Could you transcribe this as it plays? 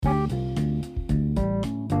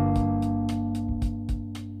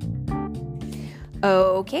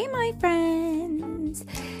Okay, my friends.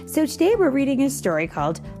 So today we're reading a story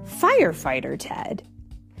called Firefighter Ted.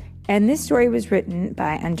 And this story was written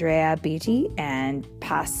by Andrea Beatty and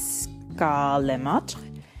Pascal Lemaitre.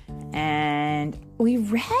 And we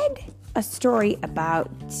read a story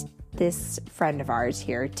about this friend of ours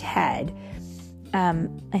here, Ted, I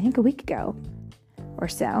think a week ago or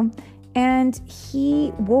so. And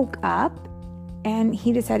he woke up and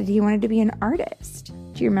he decided he wanted to be an artist.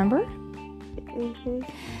 Do you remember? Mm-hmm.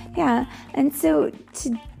 Yeah, and so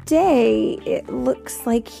today it looks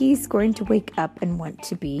like he's going to wake up and want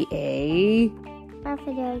to be a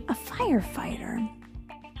firefighter.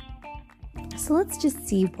 So let's just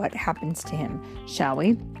see what happens to him, shall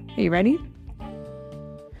we? Are you ready?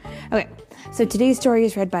 Okay, so today's story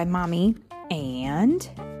is read by Mommy and...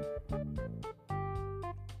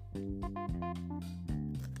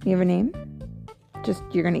 You have a name? Just,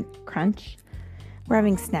 you're going to crunch? We're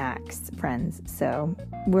having snacks, friends, so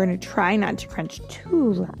we're going to try not to crunch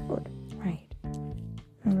too loud. Right.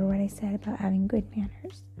 Remember what I said about having good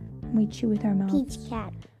manners? We chew with our mouths Peach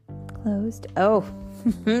Cat closed. Oh,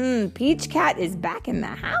 Peach Cat is back in the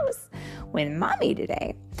house with Mommy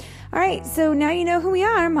today. All right, so now you know who we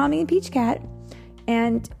are, Mommy and Peach Cat.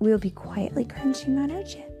 And we'll be quietly crunching on our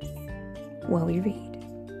chips while we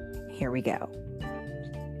read. Here we go.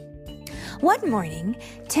 One morning,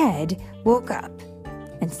 Ted woke up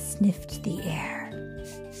and sniffed the air.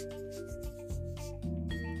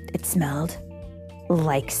 It smelled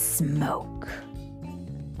like smoke.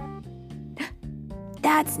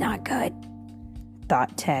 That's not good,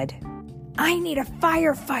 thought Ted. I need a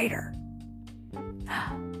firefighter.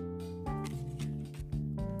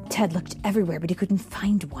 Ted looked everywhere, but he couldn't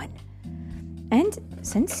find one. And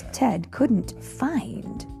since Ted couldn't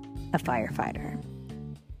find a firefighter,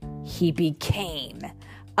 he became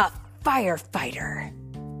a firefighter.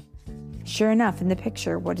 Sure enough, in the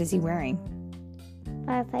picture, what is he wearing?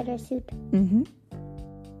 Firefighter suit. Mm-hmm.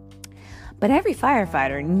 But every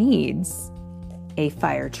firefighter needs a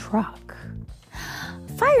fire truck.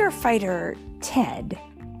 Firefighter Ted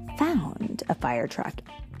found a fire truck,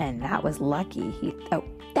 and that was lucky. He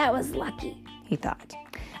thought.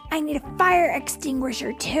 I need a fire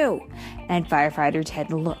extinguisher too. And Firefighter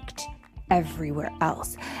Ted looked everywhere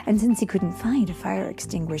else. And since he couldn't find a fire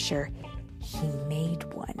extinguisher, he made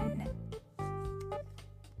one.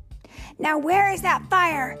 Now where is that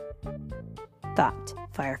fire? Thought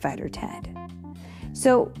Firefighter Ted.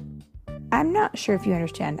 So I'm not sure if you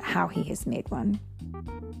understand how he has made one,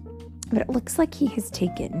 but it looks like he has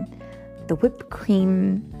taken the whipped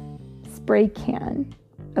cream spray can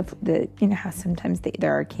of the, you know how sometimes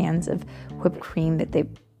there are cans of whipped cream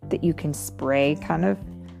that you can spray kind of.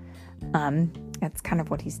 That's kind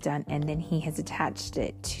of what he's done. And then he has attached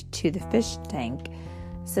it to the fish tank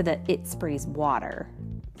so that it sprays water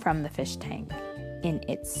from the fish tank in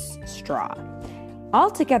its straw.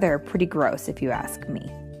 Altogether, pretty gross if you ask me.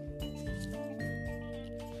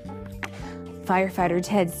 Firefighter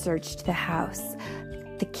Ted searched the house.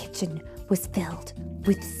 The kitchen was filled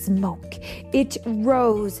with smoke. It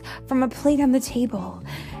rose from a plate on the table.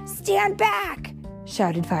 Stand back,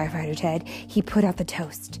 shouted Firefighter Ted. He put out the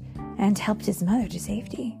toast and helped his mother to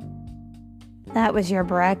safety. That was your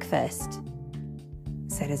breakfast,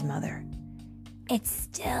 said his mother. It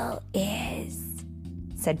still is,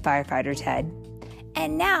 said Firefighter Ted.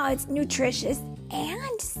 And now it's nutritious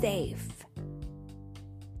and safe.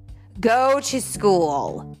 Go to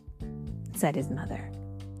school, said his mother.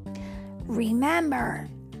 Remember,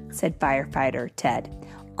 said Firefighter Ted,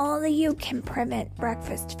 only you can prevent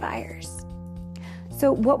breakfast fires.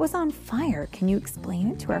 So what was on fire? Can you explain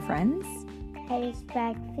it to our friends? His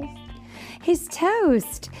breakfast. His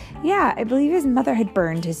toast. Yeah, I believe his mother had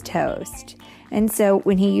burned his toast. And so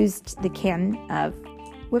when he used the can of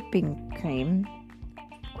whipping cream,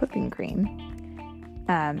 it's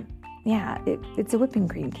a whipping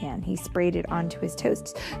cream can. He sprayed it onto his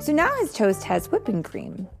toast. So now his toast has whipping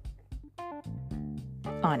cream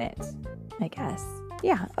on it, I guess.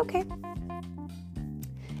 Yeah, okay.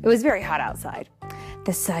 It was very hot outside.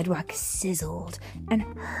 The sidewalk sizzled and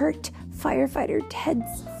hurt Firefighter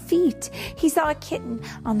Ted's feet. He saw a kitten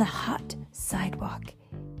on the hot sidewalk.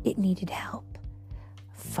 It needed help.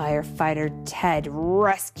 Firefighter Ted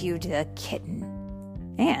rescued the kitten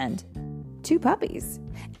and 2 puppies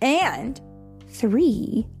and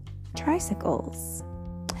 3 tricycles.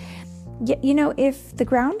 You know, if the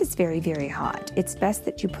ground is very, very hot, it's best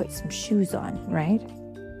that you put some shoes on, right?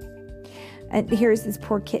 And here's this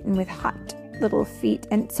poor kitten with hot little feet.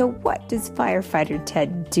 And so what does Firefighter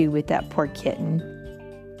Ted do with that poor kitten?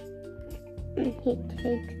 He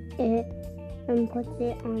takes it And puts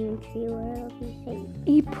it on a tree where it'll be safe.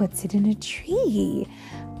 He puts it in a tree.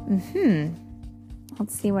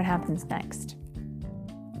 Let's see what happens next.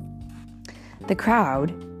 The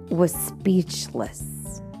crowd was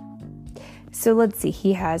speechless. So let's see.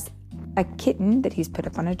 He has a kitten that he's put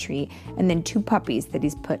up on a tree, and then 2 puppies that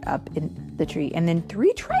he's put up in the tree, and then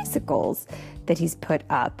 3 tricycles that he's put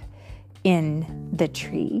up in the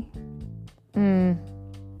tree. No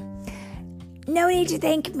need to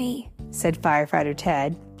thank me, said Firefighter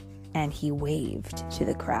Ted, and he waved to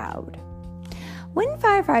the crowd. When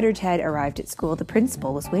Firefighter Ted arrived at school, the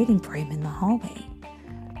principal was waiting for him in the hallway.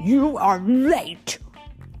 You are late,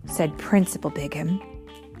 said Principal Bigham.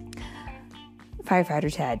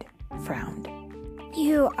 Firefighter Ted frowned.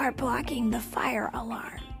 You are blocking the fire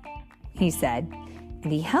alarm, he said,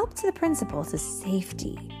 and he helped the principal to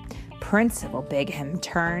safety. Principal Bigham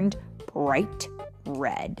turned bright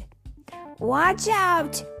red. Watch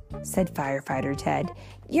out, said Firefighter Ted.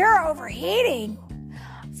 You're overheating.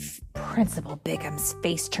 Principal Bigham's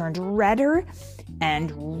face turned redder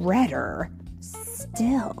and redder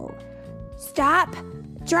still. Stop,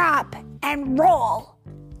 drop, and roll,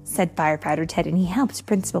 said Firefighter Ted, and he helped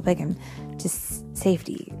Principal Bigham to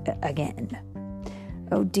safety again.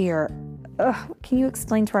 Oh dear. Can you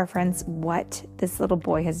explain to our friends what this little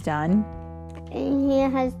boy has done? And he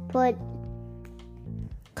has put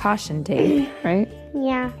caution tape, right?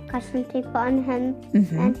 Yeah, caution tape on him,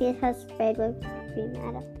 and he has sprayed whipped cream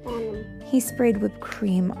on him. He sprayed whipped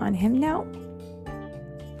cream on him. Now,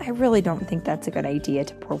 I really don't think that's a good idea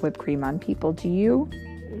to pour whipped cream on people, do you?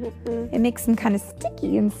 It makes them kind of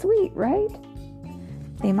sticky and sweet, right?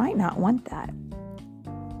 They might not want that.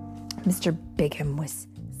 Mr. Bigham was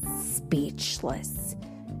speechless.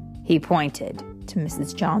 He pointed to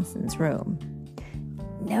Mrs. Johnson's room.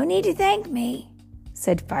 No need to thank me,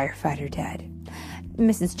 said Firefighter Ted.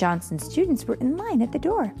 Mrs. Johnson's students were in line at the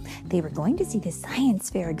door. They were going to see the science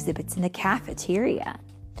fair exhibits in the cafeteria.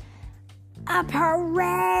 A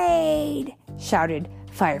parade, shouted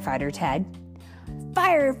Firefighter Ted.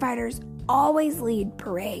 Firefighters always lead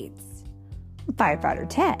parades. Firefighter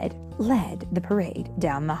Ted led the parade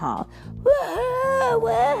down the hall. Woohoo!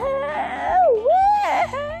 Woohoo!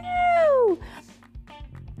 Woohoo!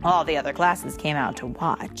 All the other classes came out to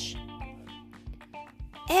watch.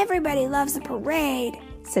 Everybody loves a parade,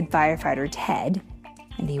 said Firefighter Ted,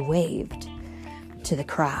 and he waved to the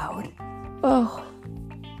crowd. Oh,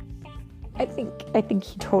 I think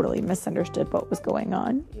he totally misunderstood what was going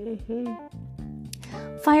on.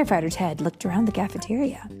 Firefighter Ted looked around the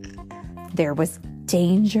cafeteria. There was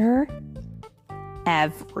danger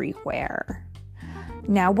everywhere.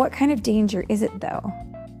 Now, what kind of danger is it, though?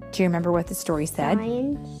 Do you remember what the story said?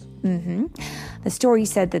 Science. The story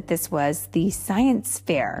said that this was the science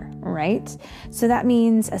fair, right? So that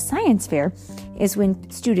means a science fair is when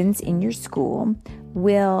students in your school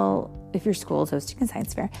will, if your school is hosting a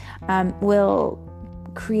science fair, will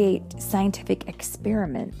create scientific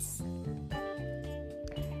experiments.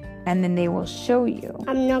 And then they will show you.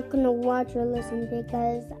 I'm not going to watch or listen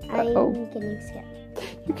because I'm getting scared.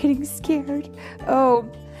 You're getting scared? Oh,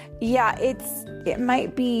 yeah, it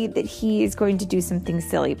might be that he is going to do something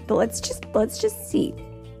silly, but let's just see.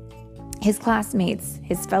 His classmates,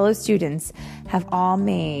 his fellow students have all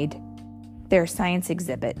made their science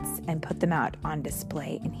exhibits and put them out on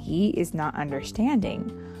display, and he is not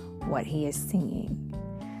understanding what he is seeing.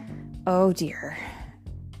 Oh dear.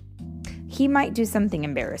 He might do something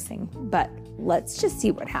embarrassing, but let's just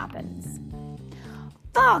see what happens.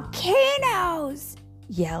 Volcanoes!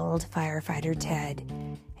 Yelled Firefighter Ted,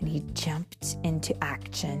 and he jumped into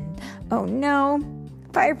action. Oh no!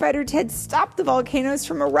 Firefighter Ted stopped the volcanoes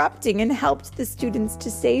from erupting and helped the students to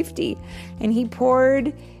safety. And he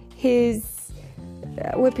poured his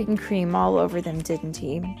whipping cream all over them, didn't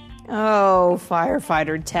he? Oh,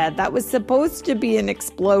 Firefighter Ted, that was supposed to be an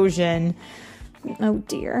explosion. Oh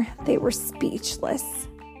dear, they were speechless.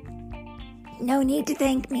 No need to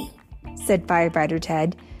thank me, said Firefighter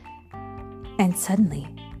Ted. And suddenly,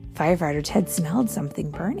 Firefighter Ted smelled something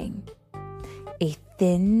burning. A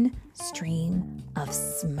thin stream of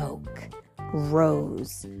smoke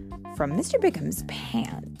rose from Mr. Bigham's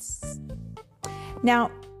pants. Now,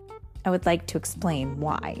 I would like to explain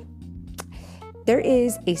why. There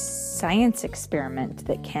is a science experiment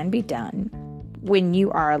that can be done when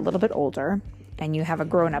you are a little bit older and you have a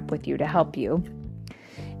grown-up with you to help you.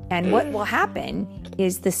 And what will happen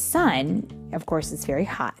is the sun, of course, is very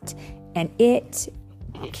hot, and it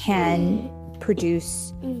can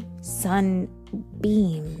produce sunbeams,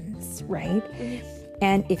 right?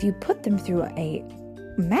 And if you put them through a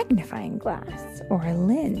magnifying glass or a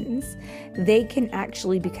lens, they can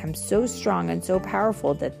actually become so strong and so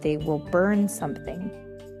powerful that they will burn something.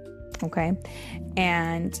 Okay?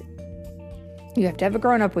 And you have to have a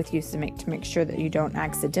grown-up with you to make sure that you don't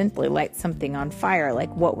accidentally light something on fire like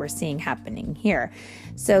what we're seeing happening here.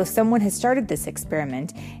 So someone has started this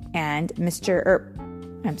experiment, and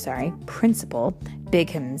Principal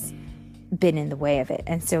Bigham's been in the way of it,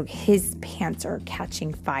 and so his pants are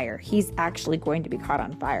catching fire. He's actually going to be caught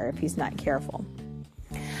on fire if he's not careful.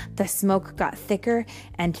 The smoke got thicker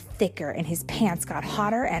and thicker, and his pants got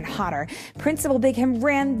hotter and hotter. Principal Bigham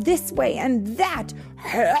ran this way and that.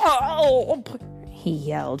 "Help!" he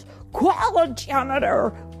yelled. "Call the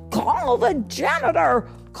janitor! Call the janitor!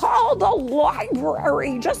 Call the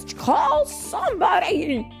library! Just call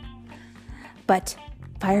somebody!" But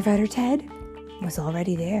Firefighter Ted was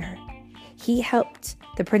already there. He helped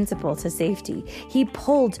the principal to safety. He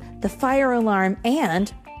pulled the fire alarm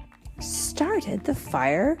and started the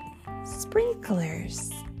fire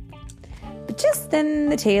sprinklers. But just then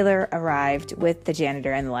the tailor arrived with the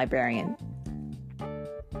janitor and the librarian.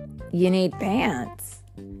 "You need pants,"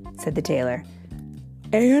 said the tailor.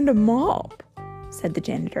 "And a mop," said the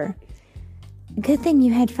janitor. "Good thing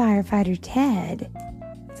you had Firefighter Ted,"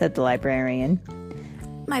 said the librarian.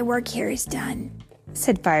 "My work here is done,"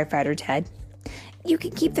 said Firefighter Ted. "You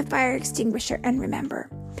can keep the fire extinguisher, and remember,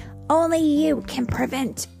 only you can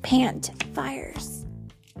prevent pant fires."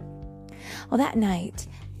 Well, that night,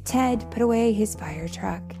 Ted put away his fire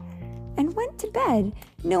truck and went to bed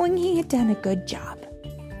knowing he had done a good job.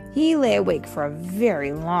 He lay awake for a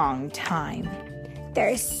very long time. "There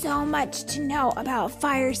is so much to know about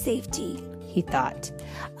fire safety," he thought.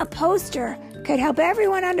 "A poster could help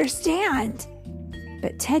everyone understand."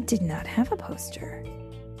 But Ted did not have a poster.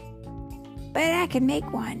 "But I could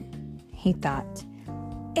make one," he thought,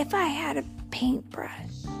 "if I had a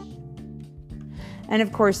paintbrush." And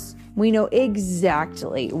of course, we know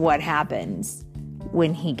exactly what happens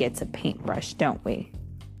when he gets a paintbrush, don't we?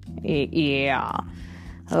 Yeah.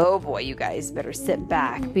 Oh boy, you guys better sit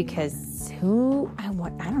back, because I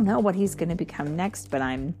don't know what he's going to become next, but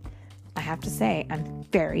I have to say, I'm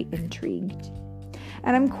very intrigued.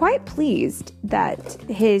 And I'm quite pleased that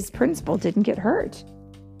his principal didn't get hurt.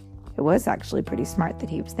 It was actually pretty smart that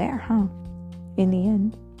he was there, huh? In the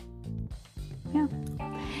end. Yeah.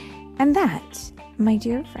 And that, my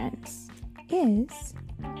dear friends, is,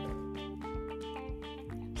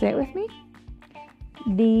 say it with me,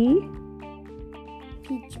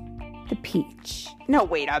 the peach. No,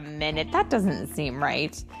 wait a minute. That doesn't seem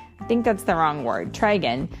right. I think that's the wrong word. Try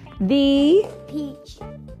again. The peach.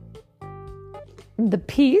 The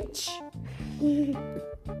peach?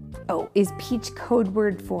 Oh, is peach code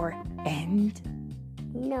word for end?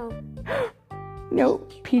 No. No,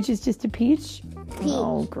 peach is just a peach? Peach.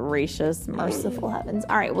 Oh, gracious, merciful heavens.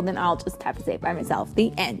 All right, well then I'll just have to say it by myself.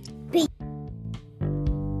 The end.